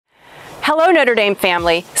Hello, Notre Dame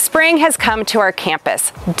family. Spring has come to our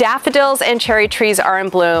campus. Daffodils and cherry trees are in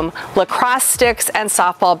bloom, lacrosse sticks and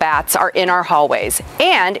softball bats are in our hallways,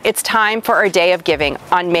 and it's time for our Day of Giving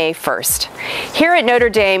on May 1st. Here at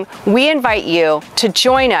Notre Dame, we invite you to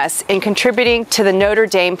join us in contributing to the Notre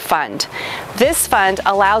Dame Fund. This fund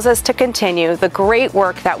allows us to continue the great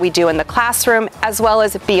work that we do in the classroom as well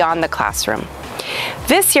as beyond the classroom.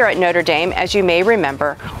 This year at Notre Dame, as you may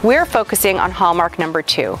remember, we're focusing on hallmark number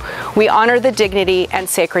 2. We honor the dignity and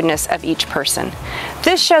sacredness of each person.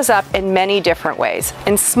 This shows up in many different ways,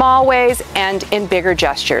 in small ways and in bigger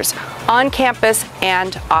gestures, on campus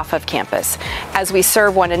and off of campus, as we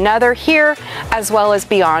serve one another here as well as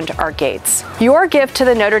beyond our gates. Your gift to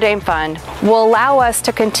the Notre Dame Fund will allow us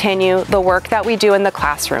to continue the work that we do in the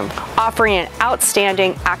classroom, offering an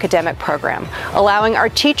outstanding academic program, allowing our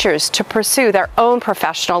teachers to pursue their own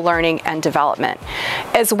professional learning and development,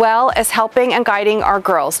 as well as helping and guiding our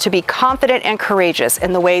girls to be confident and courageous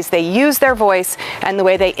in the ways they use their voice and the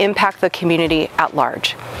way they impact the community at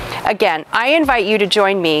large. Again, I invite you to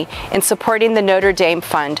join me in supporting the Notre Dame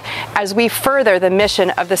Fund as we further the mission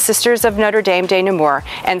of the Sisters of Notre Dame de Namur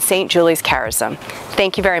and St. Julie's Charism.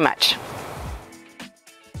 Thank you very much.